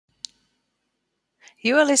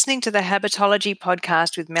You are listening to the Habitology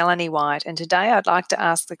podcast with Melanie White, and today I'd like to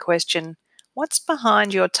ask the question, what's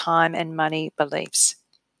behind your time and money beliefs?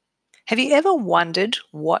 Have you ever wondered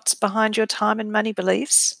what's behind your time and money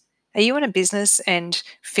beliefs? Are you in a business and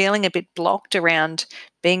feeling a bit blocked around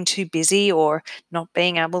being too busy or not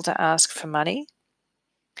being able to ask for money?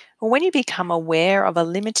 Well, when you become aware of a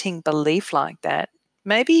limiting belief like that,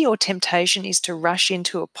 maybe your temptation is to rush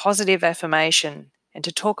into a positive affirmation and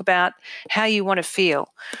to talk about how you want to feel.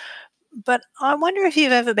 But I wonder if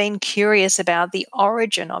you've ever been curious about the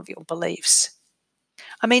origin of your beliefs.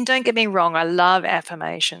 I mean, don't get me wrong, I love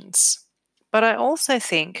affirmations, but I also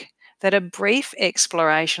think that a brief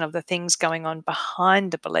exploration of the things going on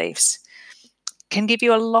behind the beliefs can give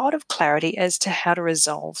you a lot of clarity as to how to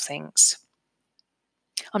resolve things.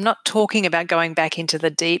 I'm not talking about going back into the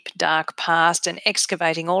deep, dark past and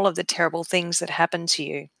excavating all of the terrible things that happened to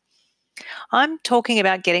you. I'm talking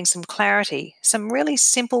about getting some clarity, some really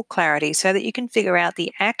simple clarity, so that you can figure out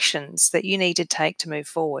the actions that you need to take to move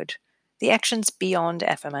forward, the actions beyond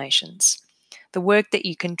affirmations, the work that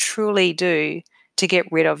you can truly do to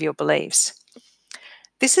get rid of your beliefs.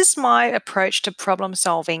 This is my approach to problem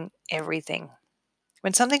solving everything.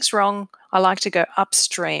 When something's wrong, I like to go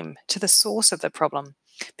upstream to the source of the problem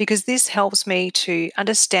because this helps me to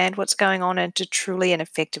understand what's going on and to truly and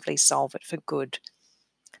effectively solve it for good.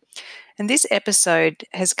 And this episode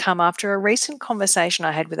has come after a recent conversation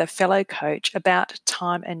I had with a fellow coach about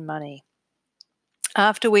time and money.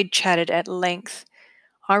 After we'd chatted at length,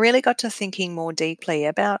 I really got to thinking more deeply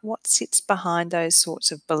about what sits behind those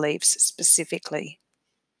sorts of beliefs specifically.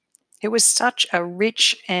 It was such a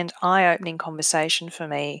rich and eye-opening conversation for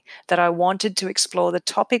me that I wanted to explore the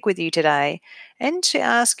topic with you today and to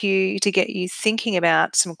ask you to get you thinking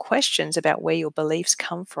about some questions about where your beliefs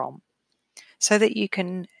come from so that you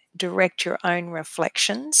can direct your own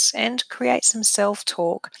reflections and create some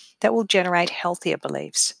self-talk that will generate healthier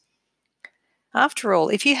beliefs. After all,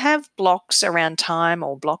 if you have blocks around time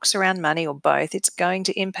or blocks around money or both, it's going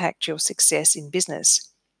to impact your success in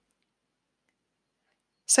business.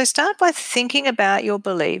 So start by thinking about your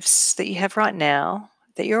beliefs that you have right now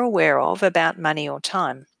that you're aware of about money or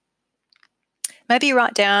time. Maybe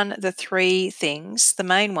write down the 3 things, the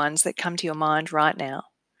main ones that come to your mind right now.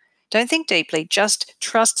 Don't think deeply, just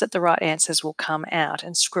trust that the right answers will come out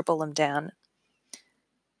and scribble them down.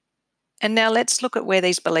 And now let's look at where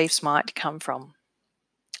these beliefs might come from.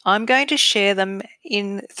 I'm going to share them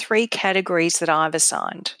in 3 categories that I've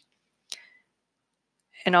assigned.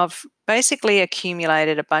 And I've basically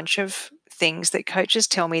accumulated a bunch of things that coaches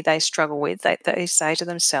tell me they struggle with, that they say to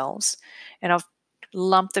themselves. And I've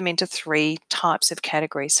lumped them into 3 types of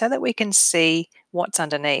categories so that we can see what's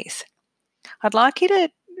underneath. I'd like you to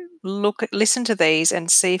listen to these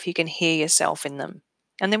and see if you can hear yourself in them.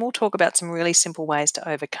 And then we'll talk about some really simple ways to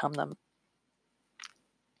overcome them.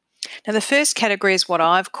 Now, the first category is what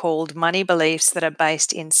I've called money beliefs that are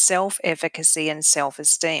based in self-efficacy and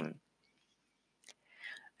self-esteem.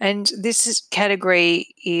 And this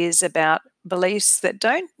category is about beliefs that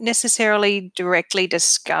don't necessarily directly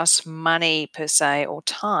discuss money per se or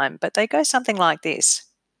time, but they go something like this.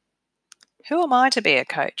 Who am I to be a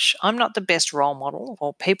coach? I'm not the best role model,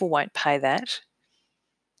 or people won't pay that.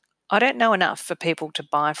 I don't know enough for people to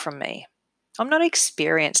buy from me. I'm not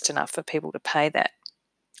experienced enough for people to pay that.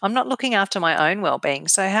 I'm not looking after my own well-being,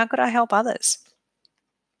 so how could I help others?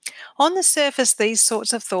 On the surface, these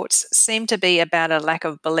sorts of thoughts seem to be about a lack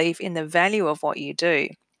of belief in the value of what you do.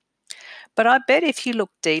 But I bet if you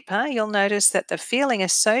look deeper, you'll notice that the feeling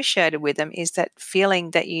associated with them is that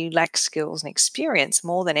feeling that you lack skills and experience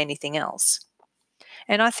more than anything else.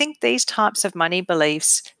 And I think these types of money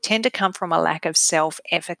beliefs tend to come from a lack of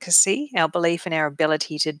self-efficacy, our belief in our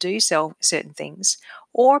ability to do certain things,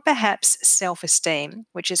 or perhaps self-esteem,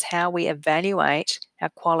 which is how we evaluate our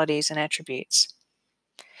qualities and attributes.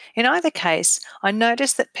 In either case, I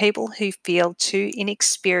notice that people who feel too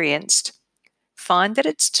inexperienced find that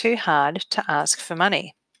it's too hard to ask for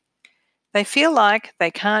money. They feel like they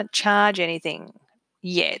can't charge anything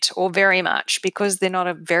yet or very much because they're not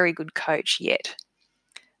a very good coach yet.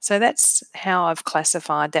 So that's how I've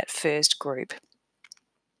classified that first group.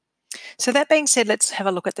 So that being said, let's have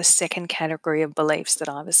a look at the second category of beliefs that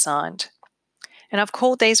I've assigned. And I've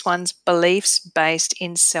called these ones beliefs based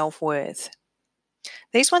in self-worth.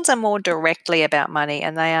 These ones are more directly about money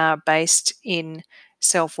and they are based in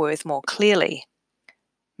self-worth more clearly.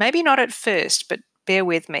 Maybe not at first, but bear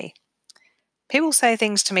with me. People say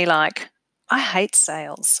things to me like, I hate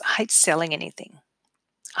sales. I hate selling anything.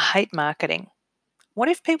 I hate marketing. What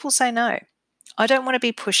if people say no? I don't want to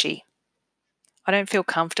be pushy. I don't feel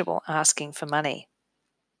comfortable asking for money.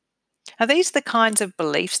 Are these the kinds of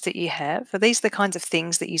beliefs that you have? Are these the kinds of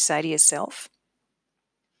things that you say to yourself?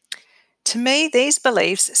 To me, these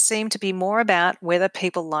beliefs seem to be more about whether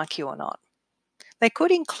people like you or not. They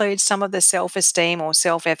could include some of the self esteem or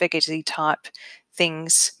self efficacy type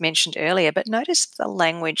things mentioned earlier, but notice the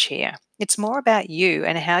language here. It's more about you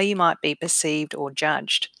and how you might be perceived or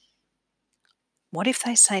judged. What if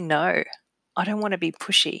they say no? I don't want to be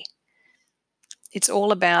pushy. It's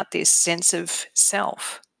all about this sense of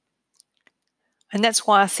self. And that's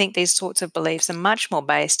why I think these sorts of beliefs are much more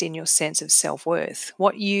based in your sense of self worth,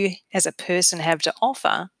 what you as a person have to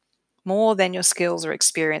offer, more than your skills or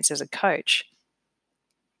experience as a coach.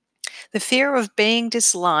 The fear of being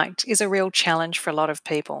disliked is a real challenge for a lot of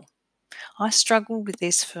people. I struggled with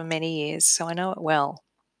this for many years, so I know it well.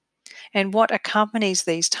 And what accompanies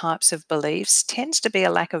these types of beliefs tends to be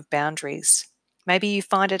a lack of boundaries. Maybe you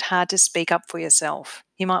find it hard to speak up for yourself.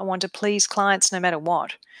 You might want to please clients no matter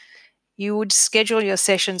what. You would schedule your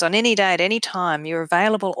sessions on any day at any time. You're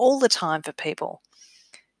available all the time for people.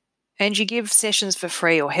 And you give sessions for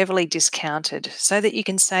free or heavily discounted so that you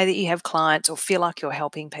can say that you have clients or feel like you're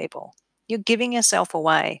helping people. You're giving yourself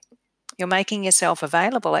away. You're making yourself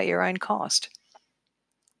available at your own cost.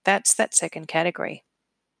 That's that second category.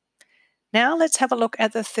 Now let's have a look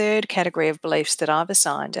at the third category of beliefs that I've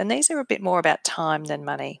assigned, and these are a bit more about time than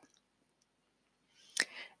money.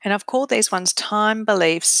 And I've called these ones time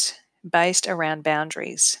beliefs based around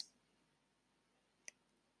boundaries.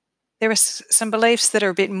 There are some beliefs that are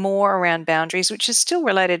a bit more around boundaries, which is still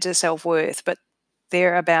related to self-worth, but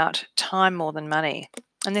they're about time more than money.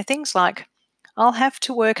 And they're things like, I'll have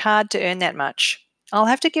to work hard to earn that much. I'll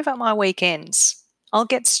have to give up my weekends. I'll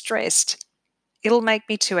get stressed. It'll make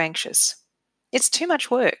me too anxious. It's too much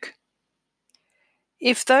work.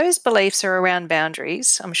 If those beliefs are around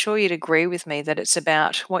boundaries, I'm sure you'd agree with me that it's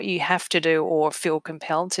about what you have to do or feel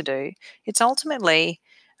compelled to do. It's ultimately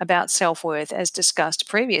about self-worth, as discussed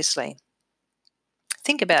previously.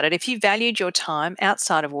 Think about it. If you valued your time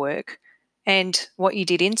outside of work and what you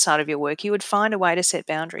did inside of your work, you would find a way to set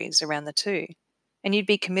boundaries around the two. And you'd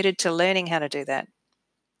be committed to learning how to do that.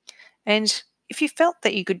 And if you felt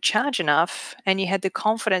that you could charge enough and you had the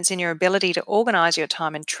confidence in your ability to organize your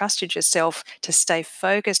time and trusted yourself to stay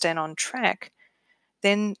focused and on track,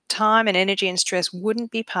 then time and energy and stress wouldn't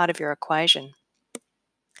be part of your equation.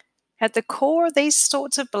 At the core, these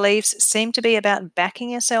sorts of beliefs seem to be about backing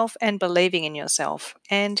yourself and believing in yourself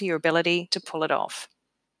and your ability to pull it off.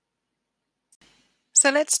 So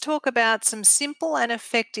let's talk about some simple and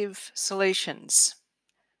effective solutions.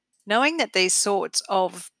 Knowing that these sorts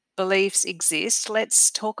of beliefs exist, let's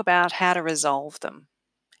talk about how to resolve them.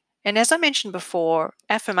 And as I mentioned before,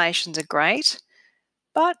 affirmations are great,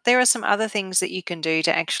 but there are some other things that you can do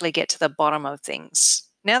to actually get to the bottom of things.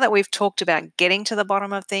 Now that we've talked about getting to the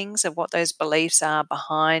bottom of things, of what those beliefs are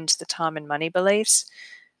behind the time and money beliefs,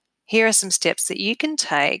 here are some steps that you can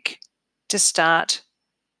take to start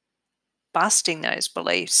busting those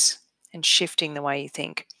beliefs and shifting the way you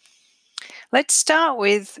think. Let's start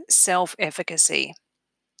with self-efficacy.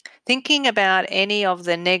 Thinking about any of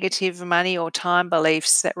the negative money or time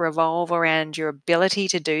beliefs that revolve around your ability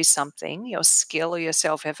to do something, your skill or your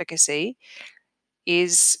self-efficacy,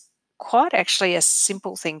 is quite actually a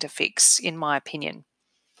simple thing to fix, in my opinion.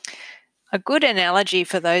 A good analogy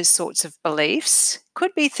for those sorts of beliefs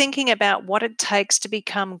could be thinking about what it takes to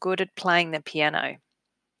become good at playing the piano.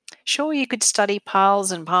 Sure, you could study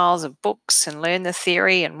piles and piles of books and learn the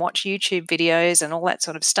theory and watch YouTube videos and all that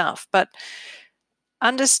sort of stuff, but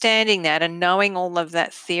understanding that and knowing all of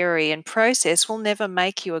that theory and process will never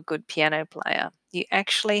make you a good piano player. You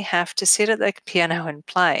actually have to sit at the piano and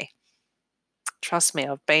play. Trust me,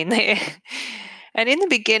 I've been there. And in the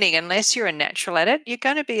beginning, unless you're a natural at it, you're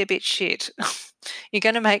going to be a bit shit. You're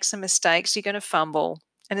going to make some mistakes, you're going to fumble,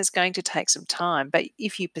 and it's going to take some time. But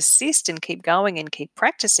if you persist and keep going and keep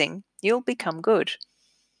practicing, you'll become good.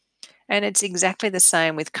 And it's exactly the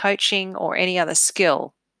same with coaching or any other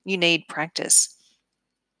skill. You need practice.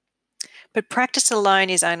 But practice alone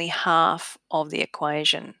is only half of the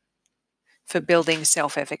equation for building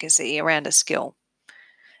self-efficacy around a skill.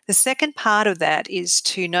 The second part of that is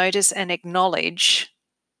to notice and acknowledge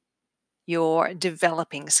your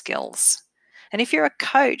developing skills. And if you're a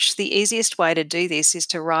coach, the easiest way to do this is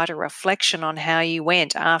to write a reflection on how you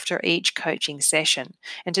went after each coaching session,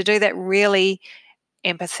 and to do that really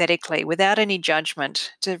empathetically without any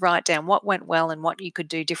judgment, to write down what went well and what you could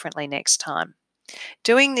do differently next time.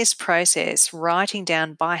 Doing this process, writing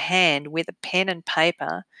down by hand with a pen and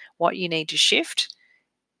paper what you need to shift,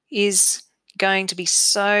 is going to be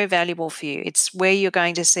so valuable for you. It's where you're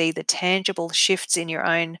going to see the tangible shifts in your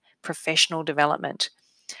own professional development.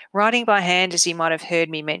 Writing by hand, as you might have heard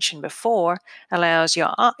me mention before, allows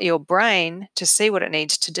your brain to see what it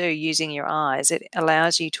needs to do using your eyes. It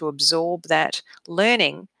allows you to absorb that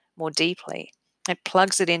learning more deeply. It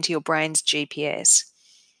plugs it into your brain's GPS.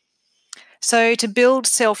 So, to build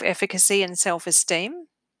self efficacy and self esteem,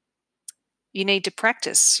 you need to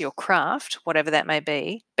practice your craft, whatever that may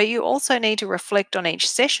be, but you also need to reflect on each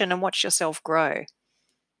session and watch yourself grow.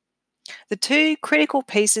 The two critical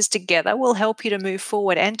pieces together will help you to move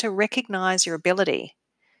forward and to recognize your ability.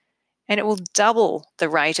 And it will double the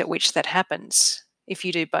rate at which that happens if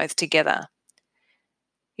you do both together.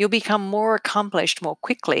 You'll become more accomplished more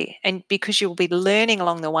quickly, and because you'll be learning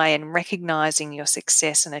along the way and recognizing your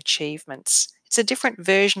success and achievements. It's a different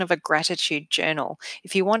version of a gratitude journal.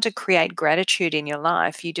 If you want to create gratitude in your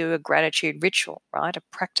life, you do a gratitude ritual, right? A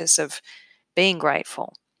practice of being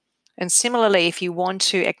grateful. And similarly, if you want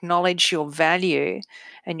to acknowledge your value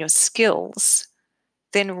and your skills,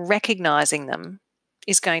 then recognizing them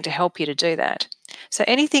is going to help you to do that. So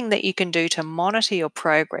anything that you can do to monitor your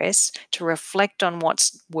progress, to reflect on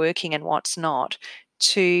what's working and what's not,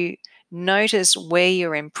 to notice where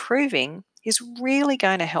you're improving is really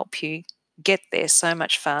going to help you get there so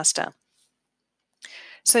much faster.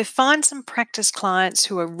 So find some practice clients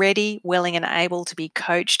who are ready, willing, and able to be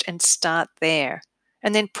coached and start there.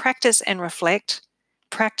 And then practice and reflect,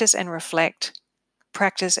 practice and reflect,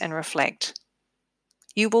 practice and reflect.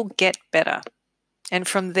 You will get better. And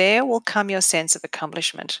from there will come your sense of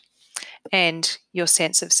accomplishment and your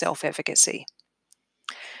sense of self-efficacy.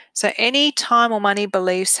 So any time or money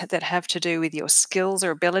beliefs that have to do with your skills or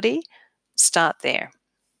ability, start there.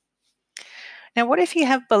 Now, what if you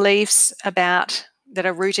have beliefs that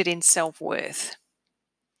are rooted in self-worth?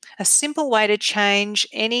 A simple way to change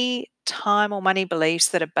any time or money beliefs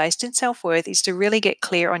that are based in self-worth is to really get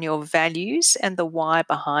clear on your values and the why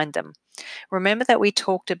behind them. Remember that we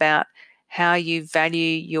talked about how you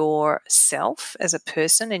value yourself as a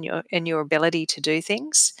person and your ability to do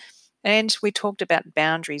things. And we talked about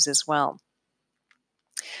boundaries as well.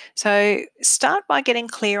 So start by getting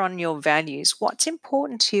clear on your values. What's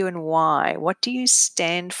important to you and why? What do you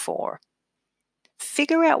stand for?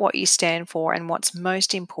 Figure out what you stand for and what's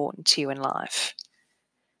most important to you in life.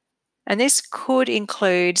 And this could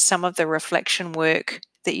include some of the reflection work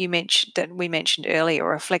that we mentioned earlier,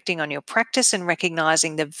 reflecting on your practice and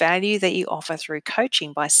recognizing the value that you offer through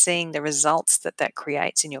coaching by seeing the results that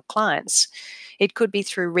creates in your clients. It could be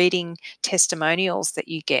through reading testimonials that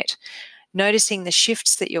you get, noticing the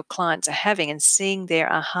shifts that your clients are having and seeing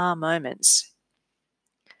their aha moments.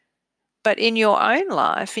 But in your own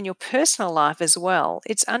life, in your personal life as well,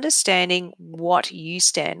 it's understanding what you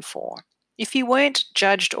stand for. If you weren't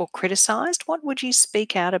judged or criticized, what would you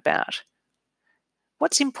speak out about?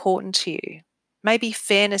 What's important to you? Maybe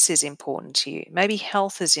fairness is important to you. Maybe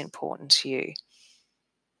health is important to you.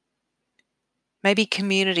 Maybe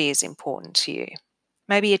community is important to you.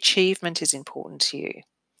 Maybe achievement is important to you.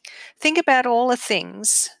 Think about all the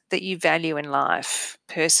things that you value in life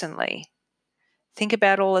personally. Think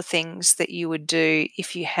about all the things that you would do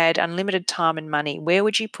if you had unlimited time and money. Where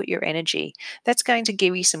would you put your energy? That's going to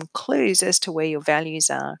give you some clues as to where your values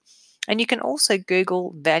are. And you can also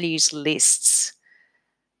Google values lists.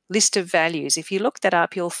 List of values. If you look that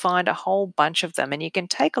up, you'll find a whole bunch of them, and you can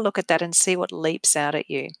take a look at that and see what leaps out at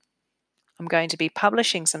you. I'm going to be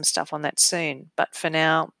publishing some stuff on that soon, but for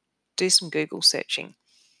now, do some Google searching.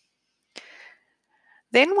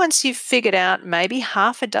 Then once you've figured out maybe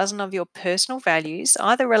half a dozen of your personal values,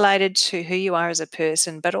 either related to who you are as a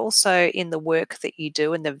person, but also in the work that you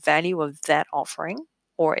do and the value of that offering,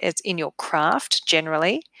 or it's in your craft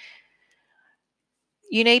generally,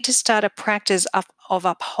 you need to start a practice of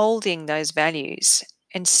upholding those values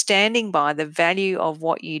and standing by the value of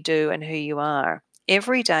what you do and who you are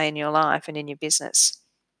every day in your life and in your business.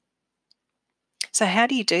 So how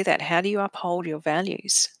do you do that? How do you uphold your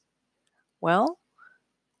values? Well,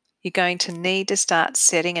 you're going to need to start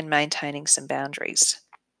setting and maintaining some boundaries.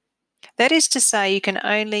 That is to say, you can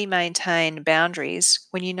only maintain boundaries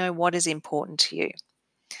when you know what is important to you.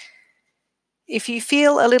 If you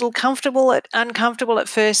feel a little uncomfortable at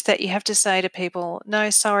first that you have to say to people, no,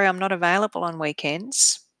 sorry, I'm not available on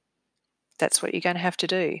weekends, that's what you're going to have to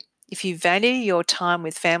do. If you value your time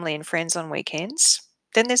with family and friends on weekends,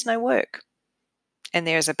 then there's no work. And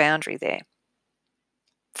there is a boundary there,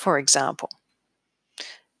 for example.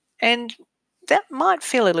 And that might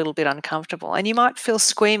feel a little bit uncomfortable. And you might feel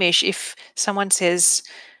squeamish if someone says,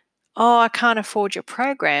 oh, I can't afford your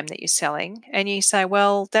program that you're selling. And you say,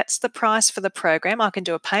 well, that's the price for the program. I can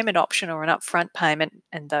do a payment option or an upfront payment,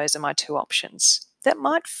 and those are my two options. That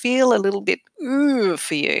might feel a little bit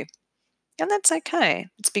for you. And that's okay.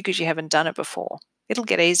 It's because you haven't done it before. It'll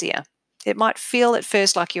get easier. It might feel at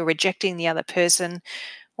first like you're rejecting the other person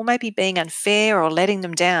or maybe being unfair or letting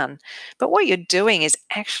them down. But what you're doing is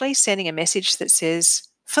actually sending a message that says,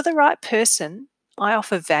 for the right person, I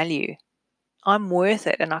offer value. I'm worth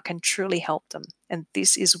it and I can truly help them. And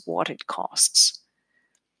this is what it costs.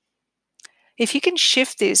 If you can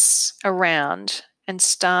shift this around and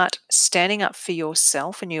start standing up for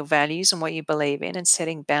yourself and your values and what you believe in and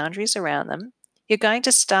setting boundaries around them, you're going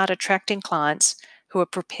to start attracting clients who are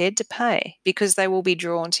prepared to pay because they will be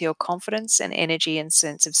drawn to your confidence and energy and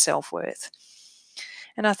sense of self-worth.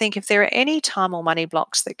 And I think if there are any time or money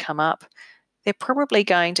blocks that come up, they're probably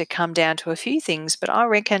going to come down to a few things, but I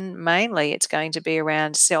reckon mainly it's going to be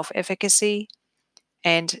around self-efficacy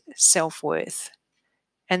and self-worth.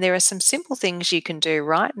 And there are some simple things you can do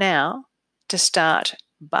right now to start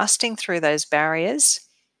busting through those barriers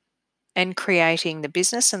and creating the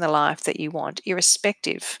business and the life that you want,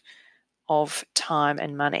 irrespective of time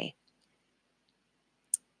and money.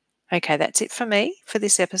 Okay, that's it for me for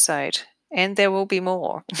this episode, and there will be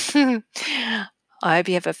more. I hope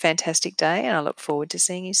you have a fantastic day, and I look forward to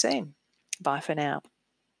seeing you soon. Bye for now.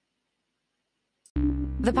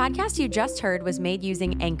 The podcast you just heard was made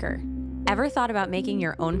using Anchor. Ever thought about making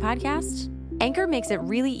your own podcast? Anchor makes it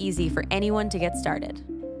really easy for anyone to get started.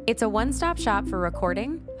 It's a one-stop shop for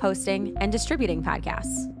recording, hosting, and distributing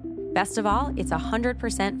podcasts. Best of all, it's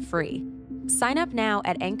 100% free. Sign up now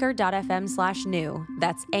at anchor.fm/new.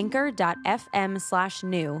 That's anchor.fm/new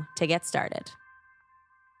to get started.